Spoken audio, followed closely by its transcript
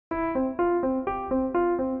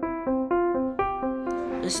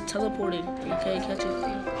It's teleported. You can't catch it.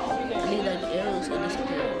 I need like arrows and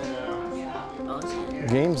disappear.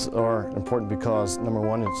 Games are important because, number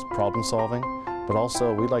one, it's problem solving, but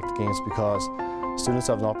also we like the games because students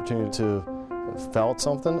have an opportunity to fail at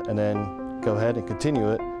something and then go ahead and continue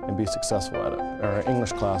it and be successful at it. In our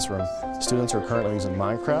English classroom, students are currently using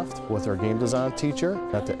Minecraft with our game design teacher.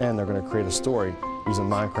 At the end, they're going to create a story using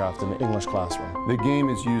Minecraft in the English classroom. The game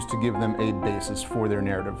is used to give them a basis for their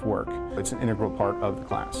narrative work. It's an integral part of the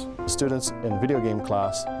class. The students in video game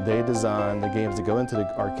class, they design the games that go into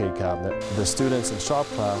the arcade cabinet. The students in shop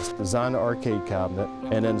class design the arcade cabinet,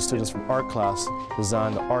 and then the students from art class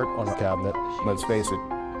design the art on the cabinet. Let's face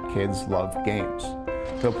it, kids love games.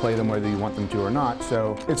 They'll play them whether you want them to or not,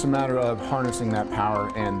 so it's a matter of harnessing that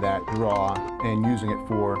power and that draw and using it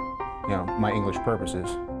for, my English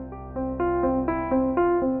purposes.